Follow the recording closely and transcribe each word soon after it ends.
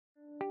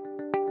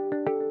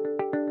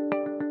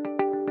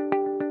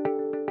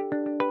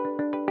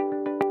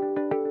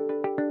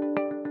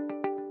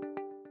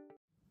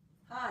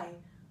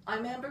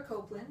I'm Amber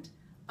Copeland.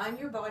 I'm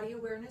your body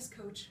awareness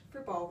coach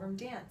for ballroom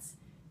dance.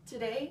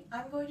 Today,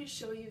 I'm going to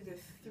show you the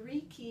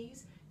 3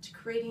 keys to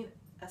creating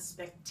a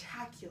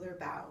spectacular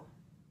bow.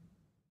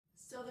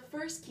 So the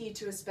first key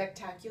to a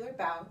spectacular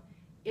bow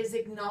is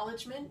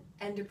acknowledgement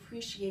and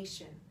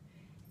appreciation.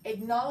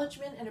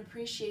 Acknowledgement and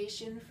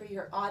appreciation for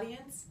your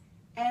audience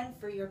and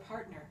for your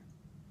partner.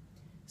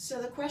 So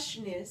the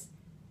question is,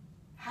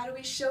 how do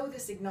we show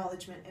this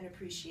acknowledgement and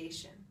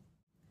appreciation?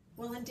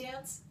 Well, in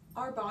dance,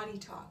 our body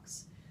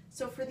talks.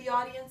 So for the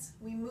audience,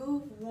 we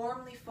move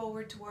warmly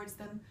forward towards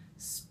them,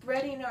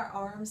 spreading our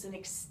arms and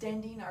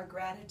extending our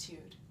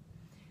gratitude.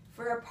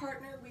 For our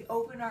partner, we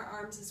open our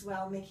arms as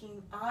well,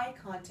 making eye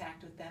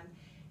contact with them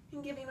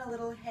and giving a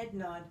little head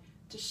nod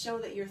to show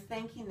that you're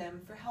thanking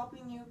them for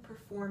helping you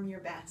perform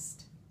your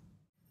best.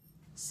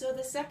 So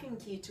the second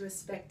key to a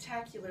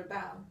spectacular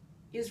bow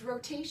is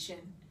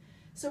rotation.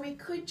 So we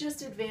could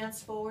just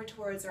advance forward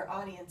towards our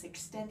audience,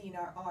 extending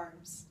our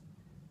arms,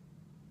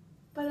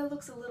 but it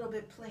looks a little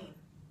bit plain.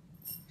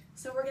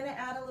 So we're going to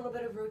add a little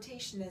bit of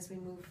rotation as we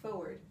move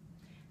forward.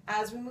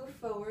 As we move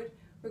forward,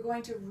 we're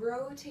going to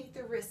rotate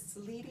the wrists,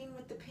 leading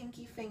with the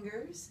pinky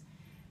fingers,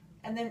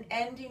 and then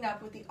ending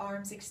up with the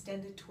arms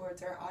extended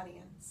towards our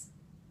audience.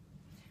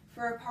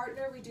 For our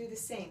partner, we do the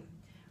same.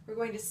 We're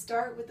going to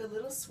start with a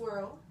little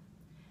swirl,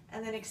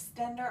 and then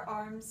extend our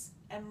arms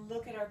and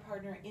look at our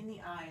partner in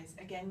the eyes,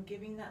 again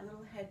giving that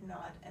little head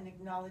nod and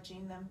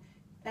acknowledging them,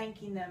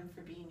 thanking them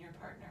for being your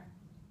partner.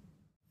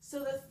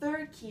 So the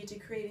third key to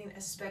creating a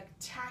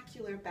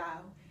spectacular bow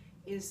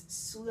is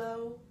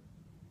slow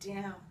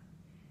down.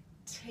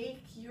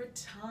 Take your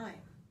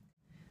time.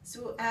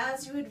 So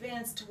as you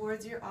advance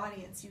towards your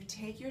audience, you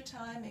take your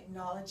time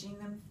acknowledging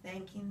them,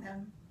 thanking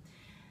them,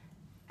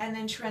 and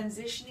then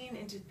transitioning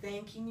into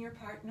thanking your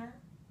partner.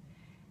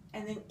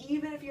 And then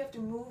even if you have to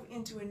move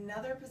into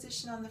another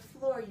position on the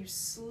floor, you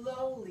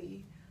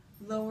slowly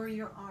lower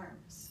your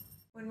arms.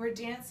 When we're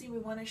dancing, we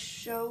want to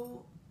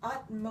show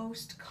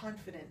utmost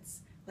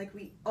confidence, like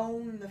we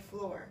own the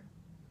floor.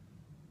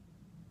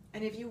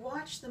 And if you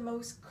watch the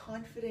most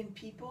confident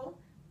people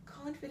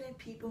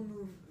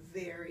move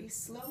very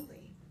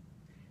slowly.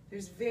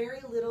 There's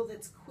very little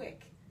that's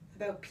quick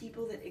about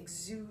people that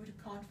exude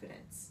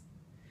confidence.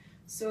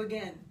 So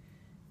again,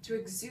 to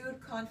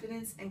exude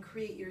confidence and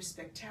create your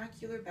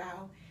spectacular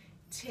bow,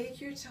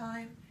 take your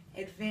time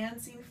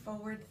advancing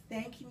forward,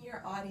 thanking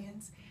your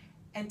audience,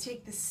 and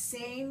take the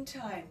same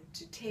time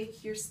to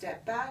take your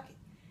step back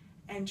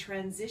and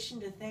transition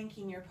to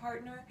thanking your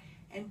partner,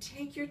 and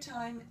take your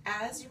time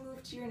as you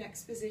move to your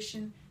next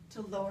position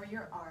to lower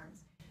your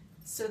arms.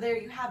 So there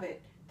you have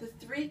it, the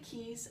 3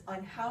 keys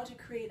on how to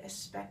create a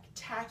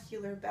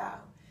spectacular bow.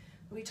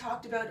 We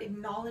talked about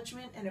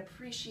acknowledgement and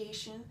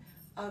appreciation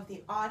of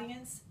the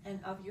audience and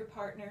of your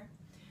partner,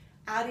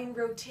 adding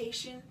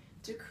rotation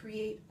to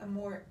create a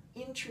more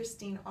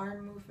interesting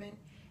arm movement,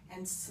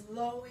 and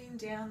slowing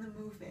down the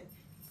movement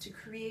to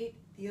create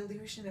the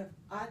illusion of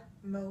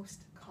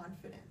utmost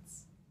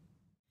confidence.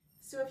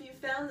 So if you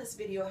found this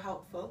video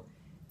helpful,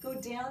 go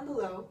down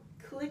below,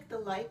 click the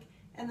like,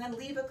 and then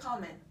leave a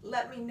comment.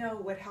 Let me know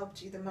what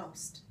helped you the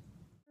most.